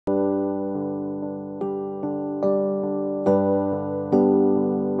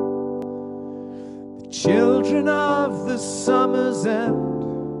Children of the summer's end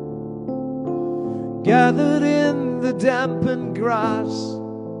gathered in the dampened grass.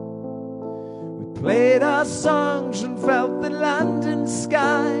 We played our songs and felt the London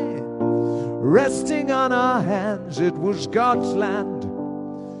sky resting on our hands. It was God's land.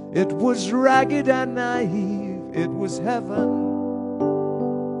 It was ragged and naive. It was heaven.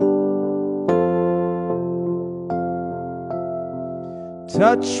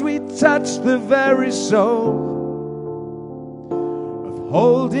 We touched the very soul of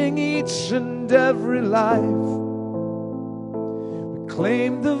holding each and every life. We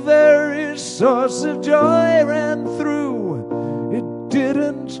claimed the very source of joy ran through. It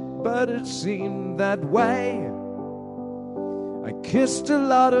didn't, but it seemed that way. I kissed a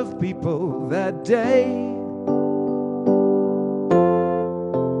lot of people that day.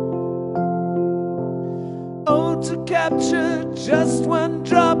 To capture just one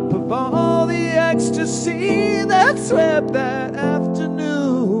drop of all the ecstasy that swept that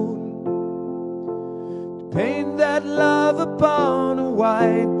afternoon, to paint that love upon a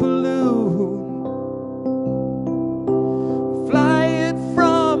white balloon, fly it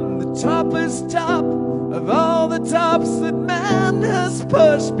from the toppest top of all the tops that man has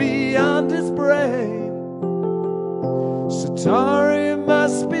pushed beyond his brain. Satori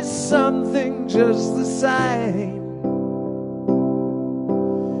must be something just the same.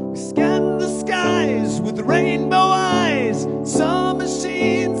 We scanned the skies with rainbow eyes, saw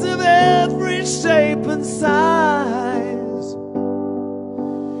machines of every shape and size.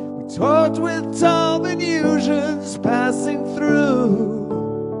 We talked with tall Venusians passing through.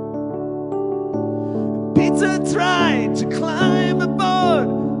 Peter tried to climb aboard,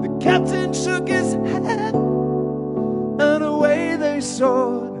 the captain shook his head, and away they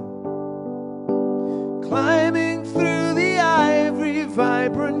soared, climbing through the ivory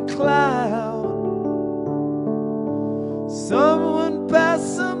vibrant cloud. Someone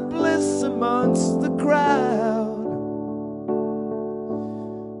passed some bliss amongst the crowd,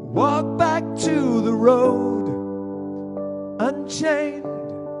 walked back to the road unchained.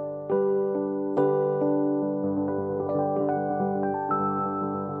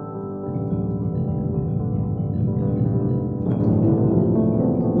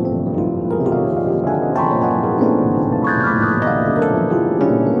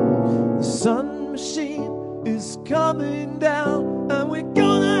 Coming down and we're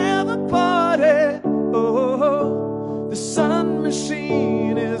gonna have a party. Oh, the sun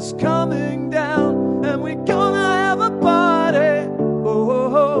machine is coming.